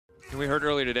And we heard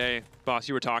earlier today, Boss,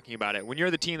 you were talking about it. When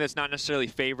you're the team that's not necessarily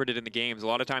favorited in the games, a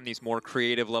lot of time these more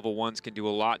creative level ones can do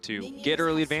a lot to get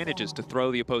early advantages to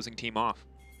throw the opposing team off.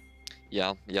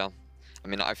 Yeah. I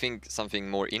mean, I think something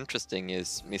more interesting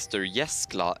is Mr.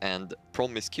 Yeskla and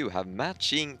Promise Q have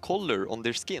matching color on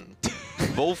their skin.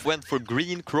 Both went for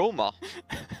green chroma.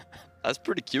 That's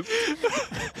pretty cute.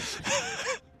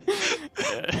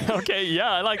 Okay,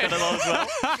 yeah, I like that a lot as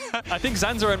well. I think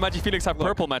Zanzor and Magifelix have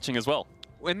purple matching as well.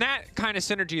 And that kind of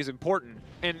synergy is important.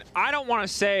 And I don't want to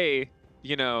say,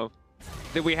 you know,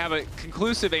 that we have a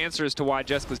conclusive answer as to why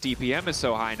Jessica's DPM is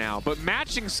so high now. But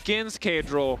matching skins,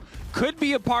 Kadril, could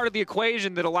be a part of the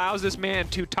equation that allows this man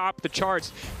to top the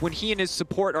charts when he and his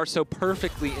support are so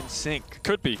perfectly in sync.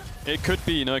 Could be. It could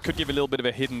be, you know, it could give a little bit of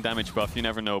a hidden damage buff, you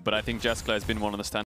never know. But I think Jessica has been one of the standouts.